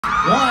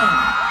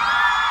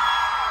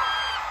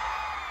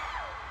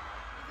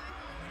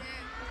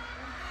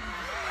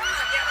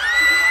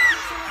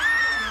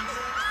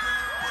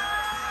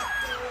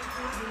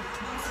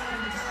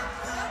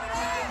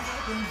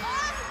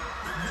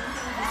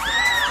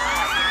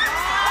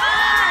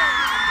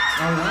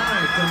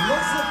Alright, the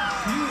looks of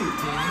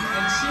Kcon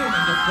and Cheon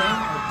in the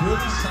frame are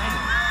really shining.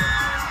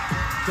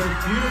 They're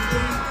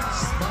beautifully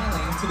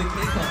smiling to the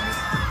Kcons.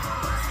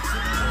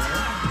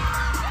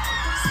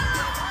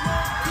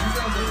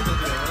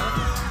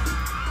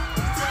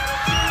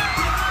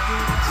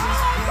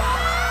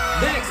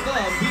 Next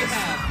up, we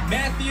have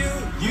Matthew,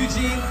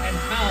 Eugene, and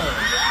Howell.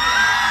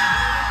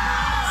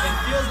 It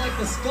feels like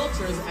the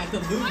sculptures at the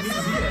Louvre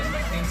Museum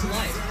came to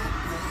life.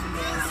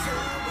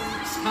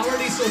 How are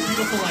they so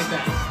beautiful like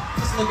that?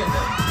 Just look at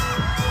them.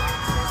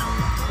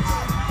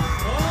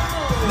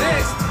 Oh.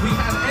 Next, we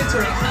have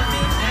entering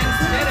Hamin and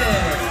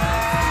Tere.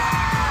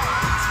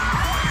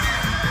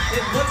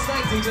 It looks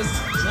like they just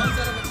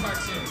jumped out of a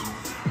cartoon.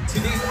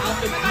 Today's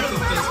outfit really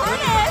fits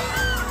perfectly.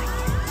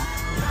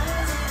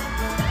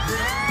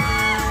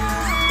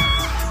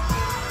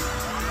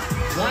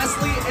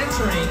 Lastly,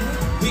 entering,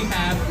 we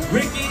have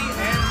Ricky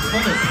and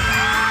Connor.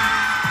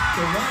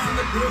 The ones in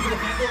the group who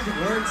handled the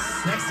word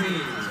sexy.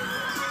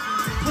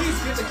 Please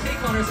give the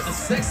Kconers a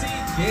sexy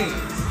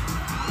gaze.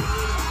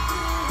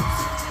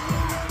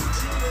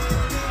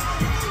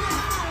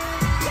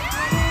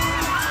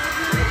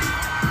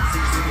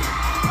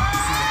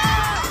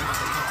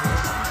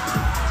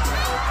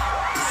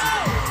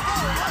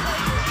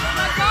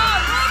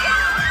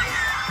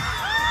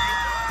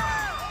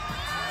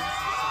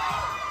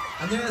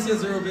 안녕하세요,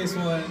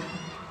 Zerobaseone.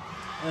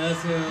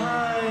 안녕하세요.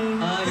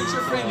 Hi.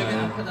 Picture frame 여기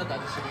앞에다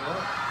놔주시고요.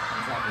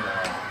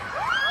 감사합니다.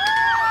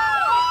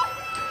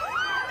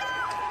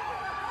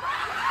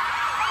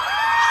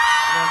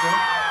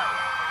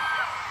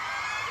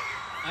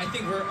 I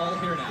think we're all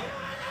here now.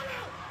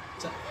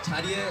 자,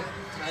 자리에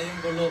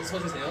닿은 걸로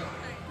서주세요.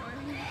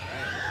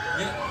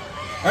 Yeah.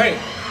 Alright,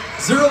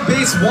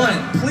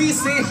 Zerobaseone,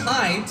 please say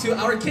hi to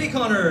our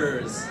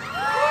Kconers.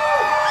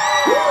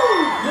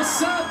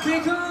 What's up,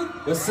 Kcon?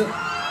 What's up?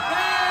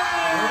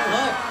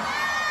 Hey!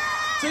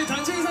 저희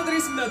단체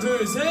인사드리겠습니다.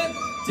 둘, 셋.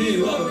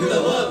 D1 with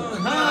a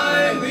 1.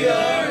 Hi, we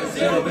are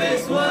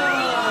Zerobaseone.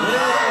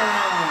 Yeah.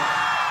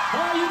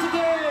 How are you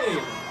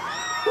today?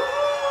 Woo!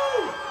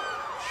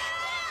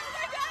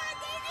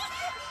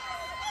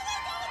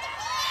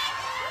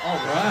 All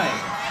right.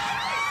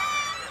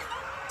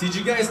 Did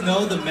you guys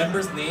know the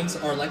members' names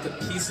are like a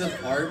piece of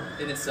art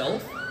in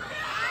itself?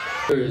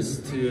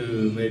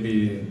 To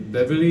maybe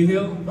Beverly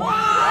Hills for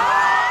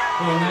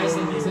a nice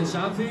and decent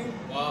shopping.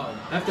 Wow.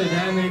 After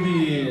that,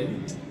 maybe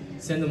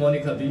Santa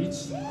Monica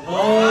Beach.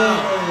 Oh.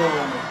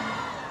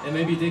 And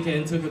maybe they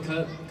can take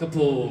a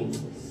couple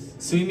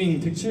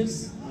swimming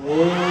pictures.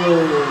 Oh.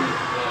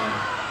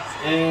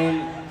 Yeah.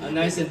 And a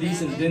nice and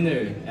decent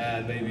dinner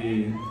at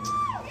maybe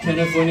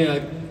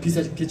California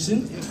Pizza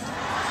Kitchen.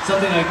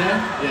 Something like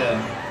that. Yeah.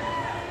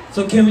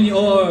 So can we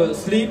all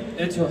sleep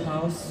at your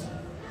house?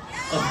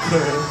 Of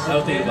course,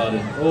 I'll think about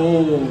it.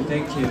 Oh,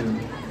 thank you.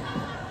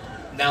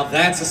 Now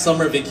that's a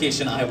summer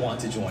vacation I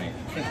want to join.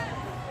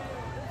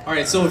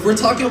 Alright, so if we're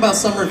talking about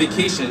summer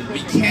vacation,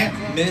 we can't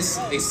miss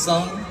a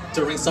song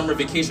during summer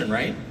vacation,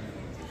 right?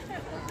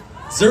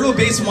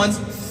 Zerobaseone's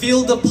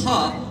Feel the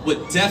Pop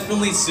would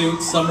definitely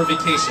suit summer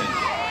vacation.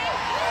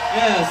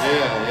 Yes.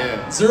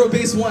 Yeah.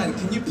 Zerobaseone,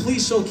 can you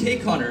please show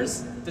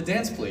Kconers the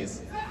dance,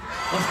 please?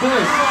 Of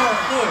course.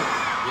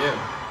 Yeah.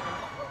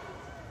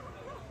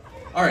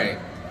 Alright.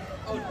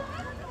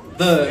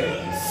 The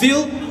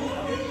Feel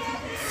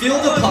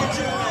the Pop.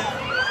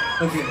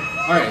 Okay.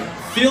 Alright.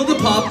 Feel the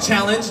Pop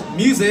challenge.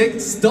 Music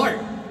start.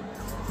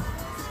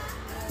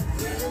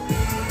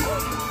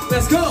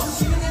 Let's go.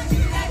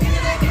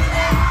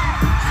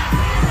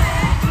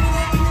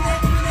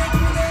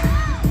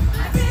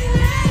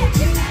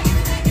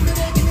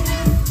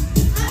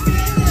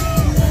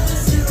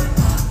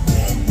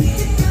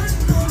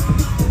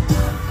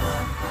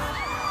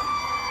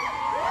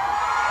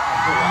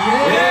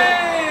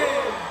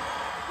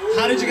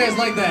 How did you guys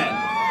like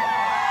that?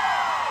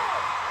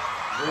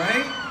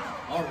 Right?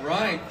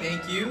 Alright,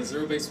 thank you,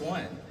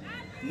 Zerobaseone.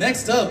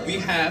 Next up, we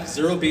have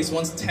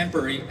Zerobaseone's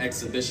temporary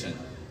exhibition.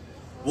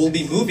 We'll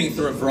be moving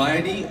through a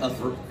variety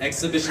of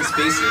exhibition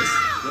spaces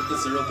with the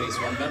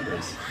Zerobaseone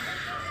members.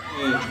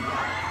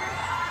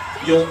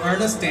 You'll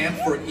earn a stamp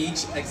for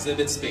each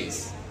exhibit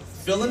space.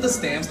 Fill in the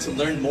stamps to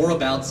learn more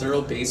about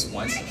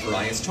Zerobaseone's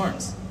various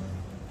charms.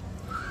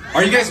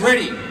 Are you guys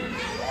ready?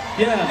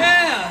 Yeah.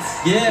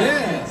 Yes!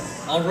 Yes.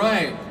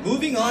 Alright,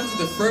 moving on to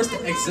the first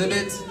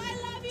exhibit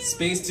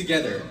space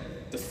together.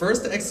 The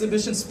first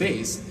exhibition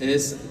space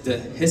is the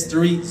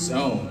History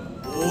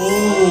Zone.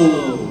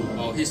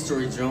 Oh,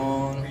 History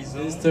Zone.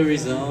 History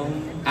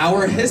Zone.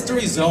 Our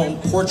History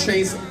Zone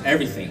portrays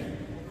everything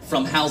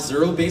from how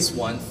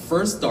Zerobaseone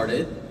first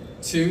started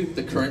to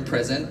the current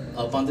present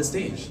up on the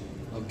stage.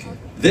 Okay.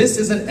 This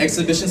is an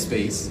exhibition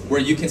space where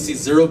you can see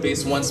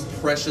Zerobaseone's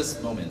precious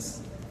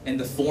moments in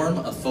the form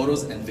of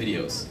photos and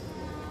videos.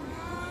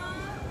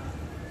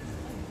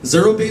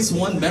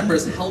 Zerobaseone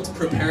members helped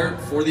prepare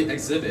for the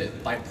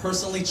exhibit by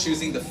personally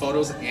choosing the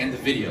photos and the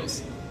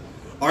videos.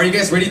 Are you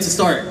guys ready to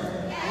start?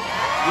 Yeah.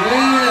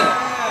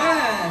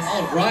 Yes.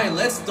 Alright,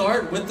 let's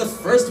start with the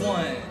first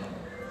one.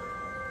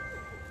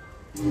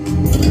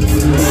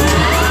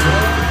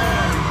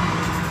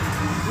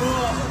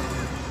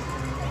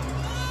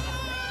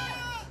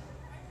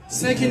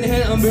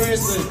 second-hand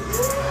embarrassment.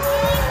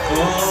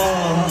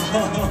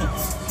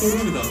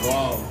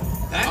 Wow.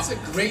 That's a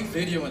great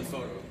video and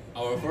photo.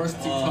 Our first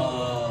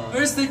TikTok.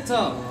 First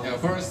TikTok. Yeah,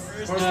 first.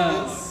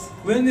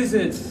 When is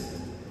it?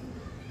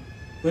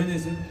 When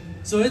is it?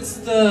 So it's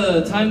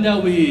the time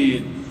that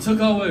we took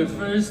our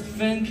first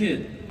fan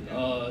kit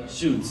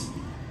shoots.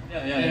 Yeah,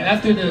 And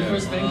after the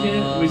first fan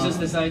kit, we just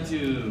decided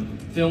to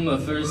film a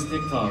first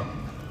TikTok.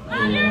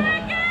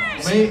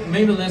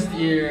 Maybe last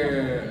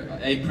year,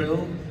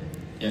 April.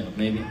 Yeah,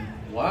 maybe.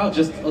 Wow,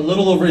 just a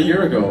little over a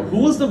year ago. Who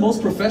was the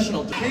most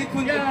professional?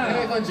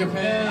 Kcon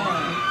Japan.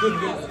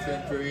 Good.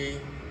 February.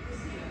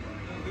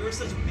 We were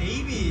such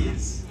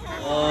babies.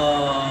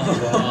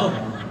 I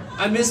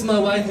miss my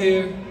white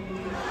hair.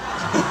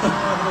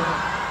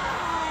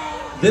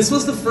 This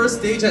was the first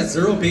stage at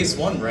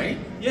Zerobaseone, right?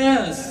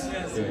 Yes.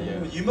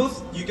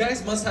 You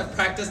guys must have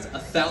practiced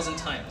 1,000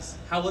 times.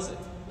 How was it?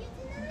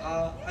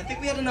 I think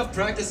we had enough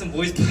practice in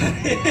boys'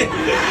 play.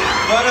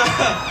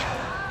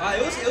 But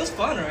it was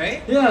fun,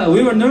 right? Yeah,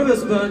 we were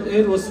nervous, but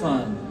it was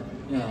fun.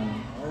 Yeah.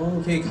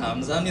 Okay,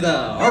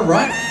 감사합니다. All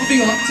right,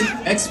 moving on to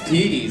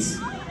XPs.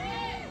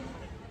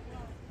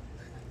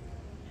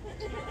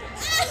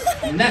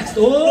 Next.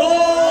 Wow.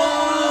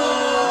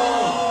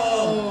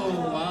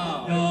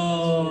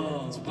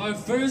 Our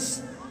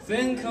first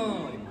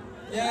FanCon.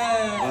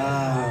 Yeah.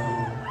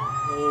 Wow.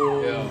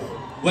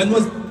 When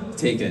was it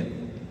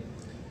taken?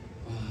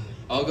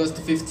 August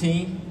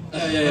 15.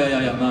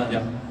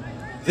 Yeah.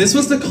 This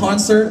was the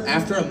concert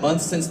after a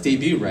month since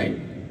debut, right?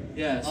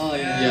 Yes.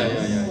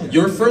 Yeah.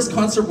 Your first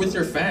concert with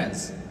your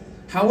fans.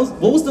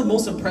 What was the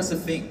most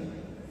impressive thing?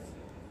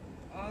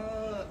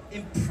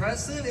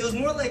 Impressive. It was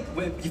more like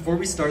before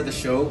we started the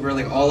show, we were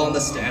like all on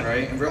the stand,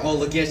 right? And we're all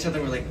looking at each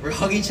other. We're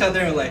hugging each other.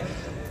 And we're like,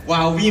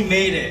 wow, we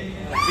made it.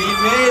 We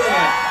made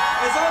it.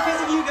 It's all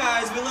because of you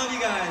guys. We love you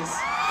guys.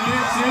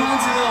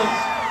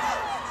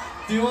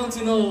 Do you want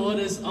to know what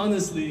is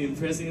honestly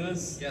impressing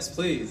us? Yes,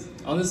 please.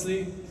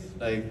 Honestly,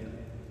 like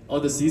all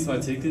the seats are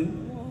taken.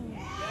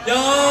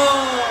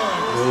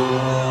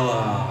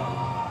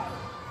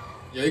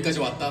 여기까지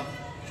왔다.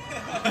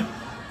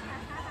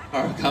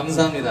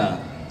 감사합니다.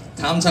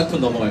 다음 작품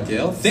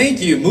넘어갈게요.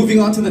 Thank you. Moving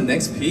on to the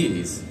next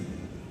piece.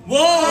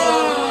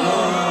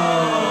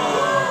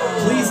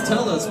 Please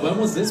tell us, when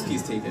was this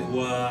piece taken?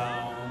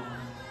 Wow.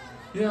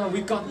 Yeah,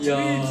 we got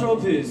 3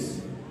 trophies.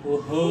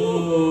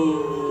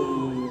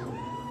 Whoa.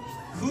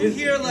 Who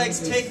here likes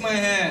Take My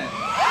Hand?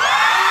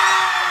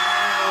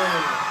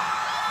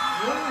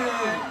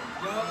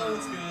 Y'all know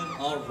it's good.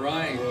 All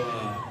right.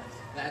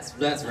 That's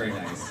very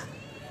nice.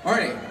 All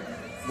right.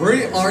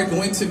 We are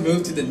going to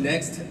move to the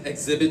next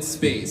exhibit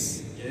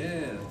space.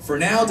 Yeah. For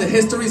now, the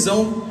history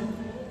zone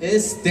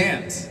is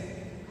stamped.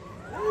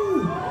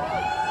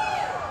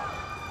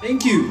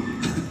 Thank you.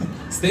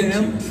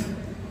 Stamp.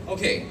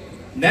 Okay.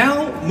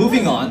 Now,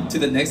 moving on to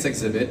the next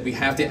exhibit, we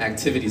have the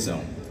activity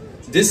zone.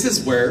 This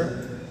is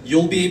where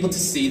you'll be able to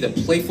see the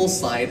playful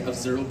side of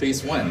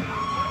Zerobaseone.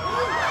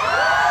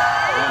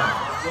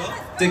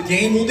 The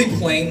game we'll be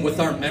playing with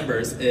our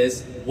members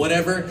is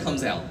whatever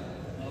comes out.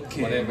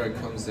 Okay. Whatever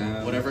comes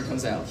out. Whatever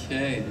comes out.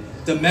 Okay.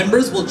 The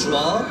members will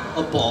draw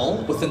a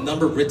ball with a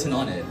number written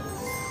on it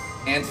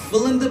and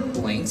fill in the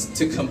blanks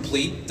to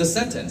complete the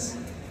sentence.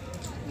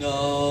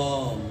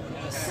 No.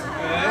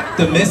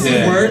 The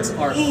missing words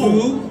are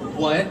who,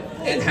 what,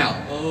 and how.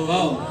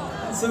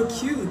 That's so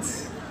cute.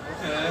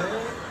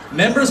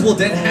 Members will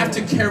then have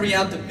to carry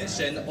out the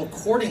mission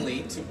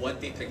accordingly to what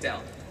they picked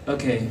out.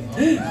 Okay.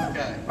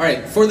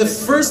 Alright, for the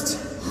first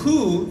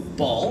who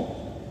ball,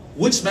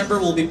 which member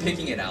will be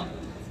picking it out?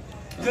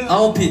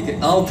 I'll pick it.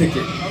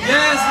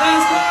 Yes,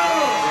 let's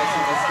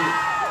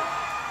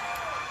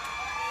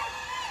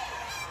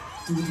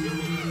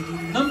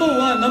Number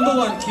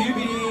one, QB.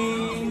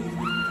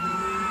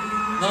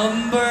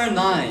 Number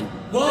 9.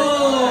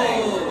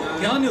 Whoa!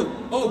 Kcon.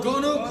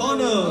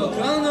 Kcon.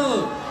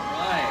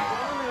 Right.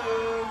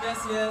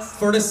 Yes.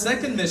 For the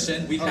second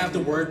mission, we have the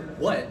word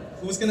what.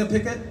 Who's gonna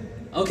pick it?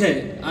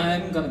 Okay,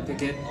 I'm gonna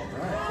pick it.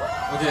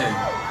 Okay.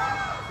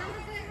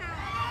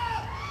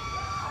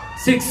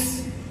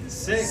 6.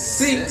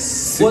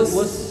 What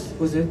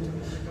was it?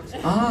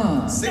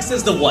 6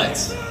 is the what.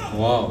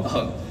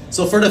 Wow.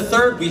 So for the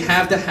third, we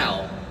have the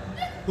how.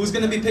 Who's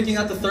gonna be picking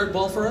out the third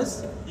ball for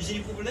us?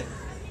 유진이 뽑을래?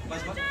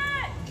 마지막.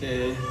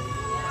 Okay.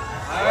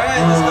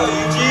 Alright, let's go,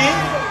 Eugene.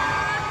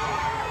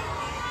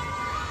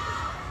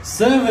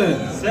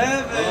 7.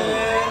 7.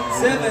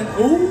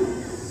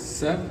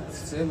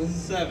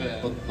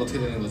 어떻게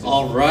되는 거죠?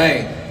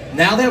 Alright.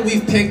 Now that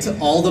we've picked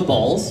all the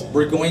balls,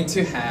 we're going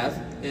to have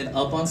it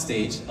up on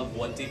stage of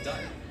what they've done.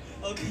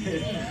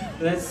 Okay.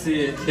 Let's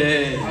see it.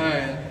 Okay.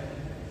 Alright.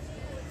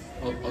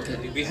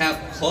 Okay. We have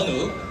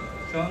Klonu.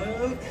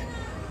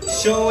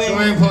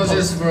 Showing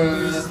poses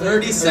for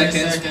 30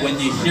 seconds when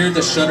you hear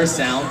the shutter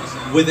sound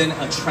with an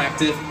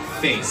attractive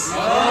face.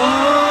 Wow.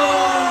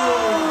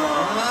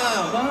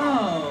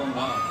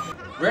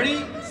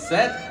 Ready,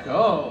 set,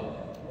 go.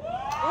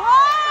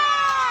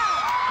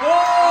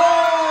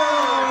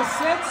 Whoa!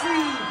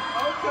 Sexy.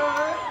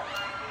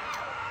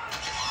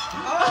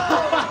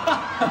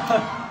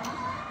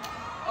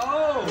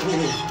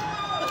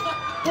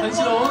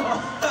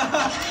 간지러워?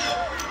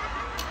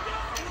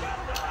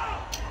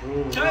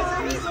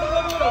 잘생겼어.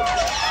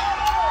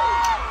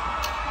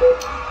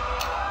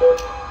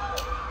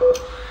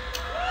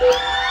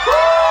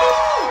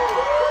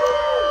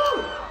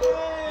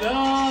 야!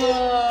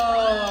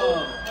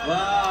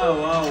 와우.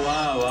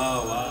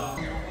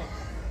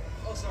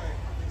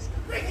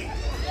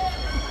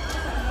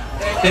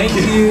 Thank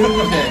you.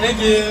 Thank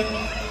you.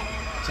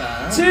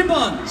 자,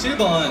 7번.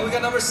 7번. We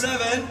got number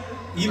 7.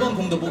 2번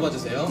공도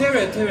뽑아주세요.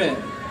 테레.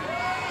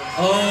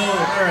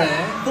 alright.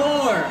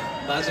 4.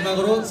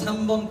 마지막으로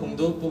 3번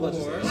공도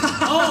뽑아주세요.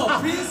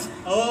 프린스.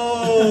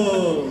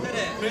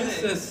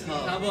 프린세스.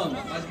 4번.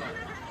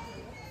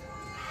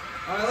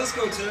 Alright, let's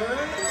go, Tara.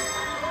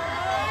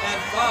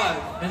 And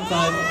 5. And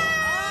 5.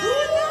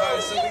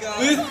 Alright, so we got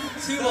With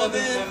 2 other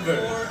 7,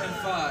 members. 4, and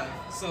 5.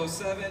 So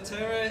 7,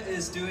 Tara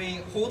is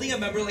holding a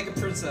member like a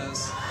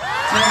princess.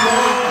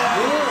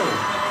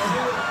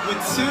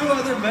 With 2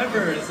 other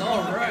members.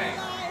 Alright.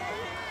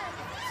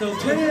 So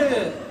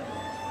테레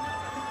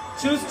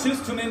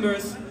choose 2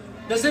 members.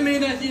 Does it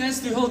mean that he has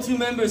to hold 2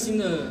 members in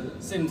the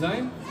same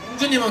time?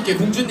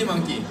 공주님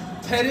함께.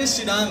 테르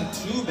씨랑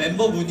 2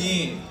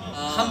 멤버분이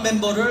한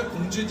멤버를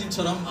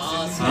공주님처럼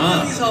세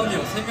명이서 한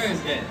명, 세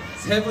명이서. 예,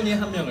 3분이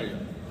한 명을요.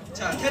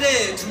 자,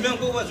 테레 2명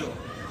뽑아줘.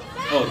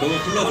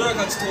 너무 너랑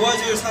같이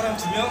도와줄 사람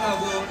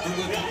 2명하고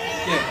누구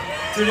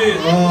둘이.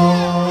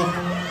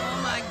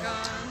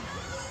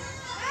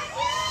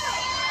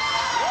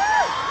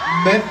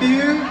 매튜.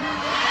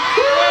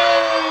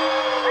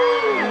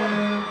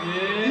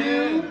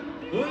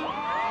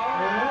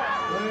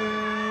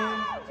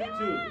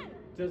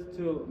 Just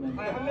 2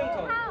 members. 한 명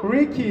더.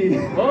 리키.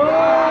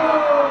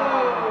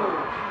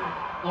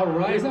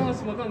 Alright.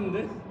 예상하지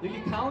못했는데?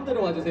 여기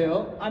가운데로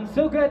와주세요. I'm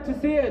so glad to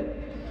see it.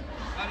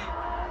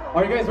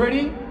 Are you guys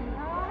ready?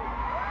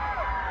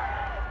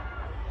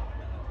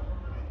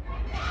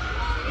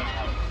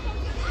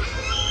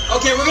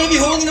 Okay, we're gonna be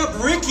holding up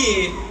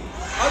Ricky.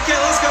 Okay,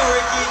 let's go,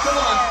 Ricky. Come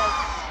on.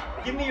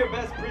 Give me your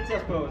best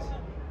princess pose.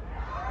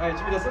 Alright,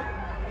 준비됐어?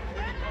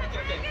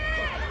 Okay.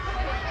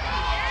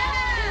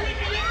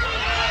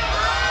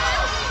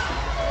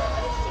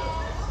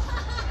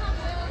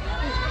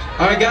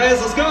 Alright, guys,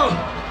 let's go.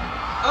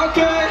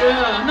 Okay.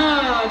 자,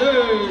 하나,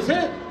 둘,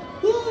 셋.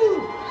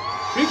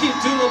 Ricky,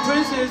 do a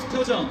princess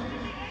표정.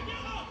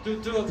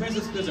 Do a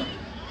princess 표정.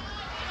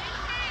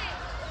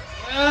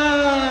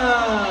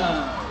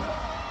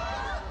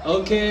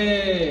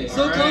 Okay.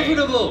 So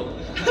comfortable.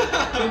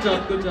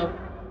 Good job.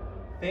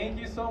 Thank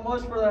you so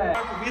much for that.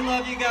 We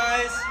love you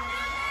guys.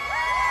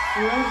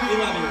 We love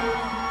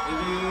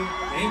you.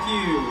 Thank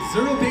you.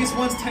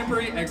 Zerobaseone's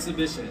temporary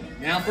exhibition.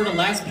 Now for the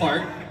last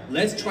part,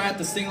 let's try out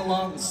the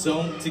sing-along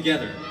song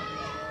together.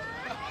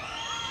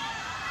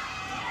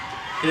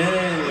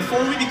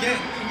 Before we begin,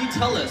 can you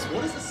tell us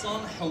what does the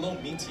song "Hello"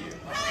 mean to you?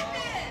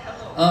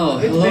 Oh,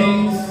 It hello.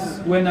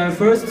 means when I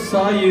first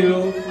saw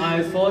you,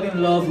 I fall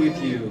in love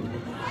with you.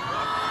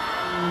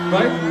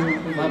 Right?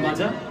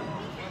 맞아?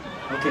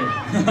 Okay.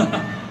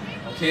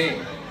 Okay.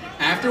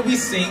 After we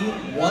sing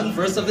one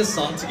verse of this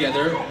song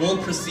together, we'll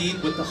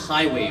proceed with the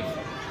high wave.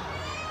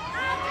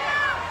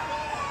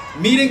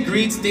 Meet and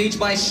greet staged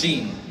by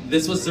Sheen.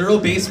 This was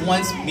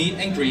Zerobaseone's meet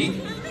and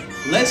greet.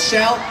 Let's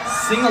shout,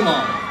 sing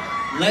along.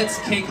 Let's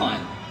Kcon.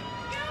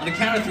 On the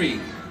count of 3.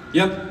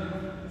 Yep.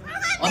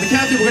 On the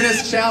count of 3, we're gonna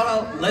shout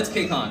out, let's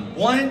Kcon.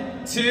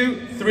 1,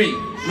 2, 3.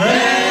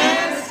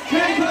 Let's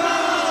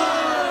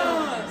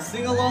Kcon!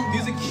 Sing along,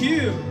 music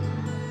cue.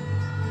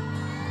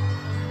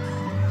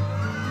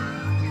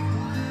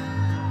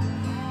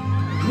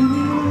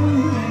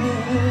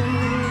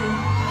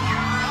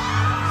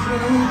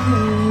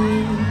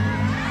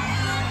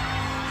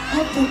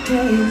 어떻게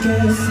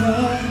잊겠어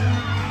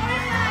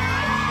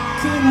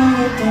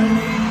그만의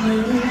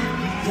떨림을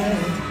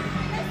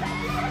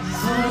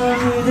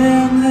사랑이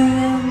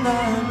되는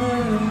마음을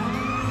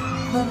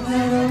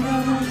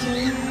만나려가는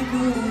기분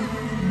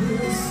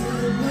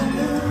웃음으로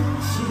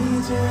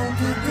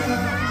시작했던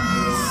이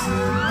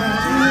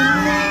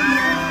순간을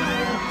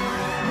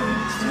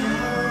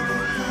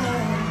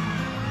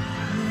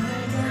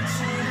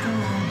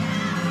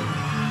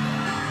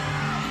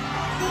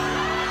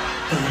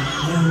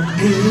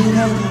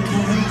그라도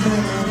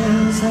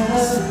간단한 사랑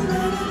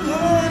수많은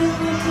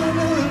어려운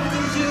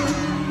그만두죠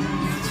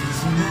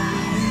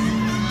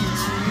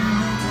잊지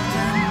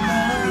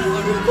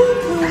말고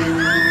꿈을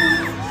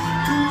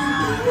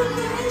내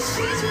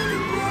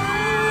시작이야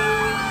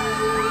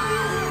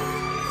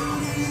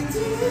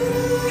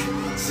우리들의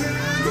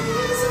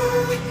사이에서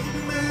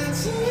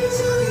마치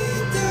저기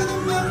있다는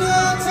것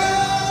같아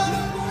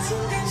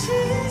순간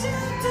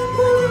시작된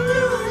모든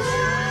영원히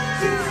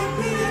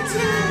그의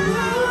태워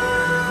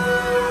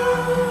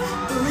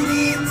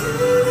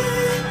우리들의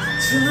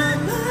처음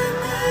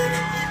만난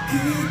그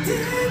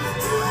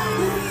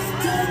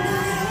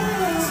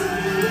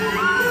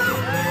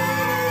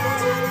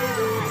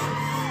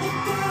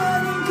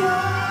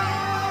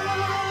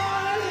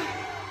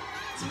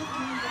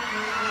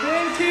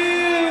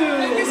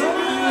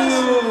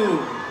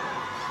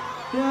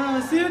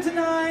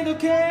tonight,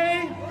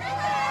 okay?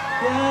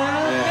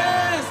 Yeah.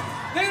 Yes.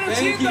 내일은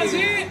Thank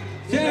지금까지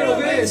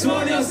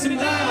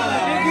제로베이스원이었습니다.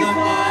 Thank you so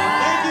much.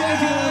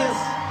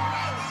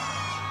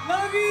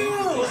 Love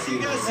you. See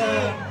you guys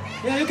soon.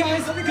 Yeah, you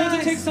guys go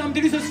to take some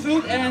delicious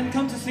food and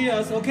come to see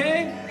us,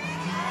 okay?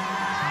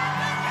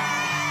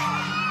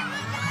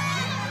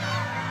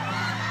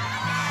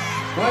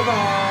 Bye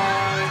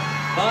bye.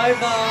 Bye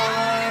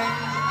bye.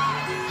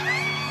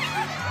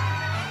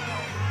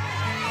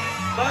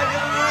 Bye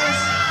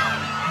guys.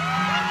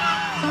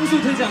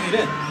 상수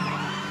퇴장이래.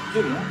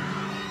 이쪽이야?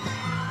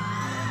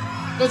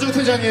 저쪽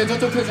퇴장이에요.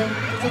 저쪽 퇴장.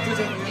 저쪽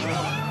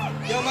퇴장이에요.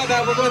 Yo, my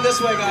bad. We're going this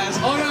way, guys.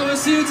 Alright, we'll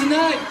see you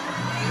tonight.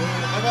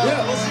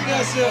 Yeah, we'll see you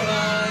guys soon.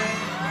 Bye.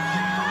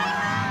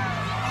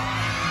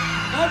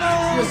 Bye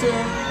bye. See you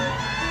soon.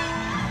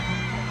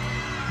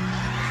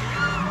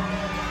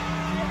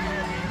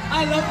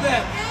 I love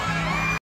that.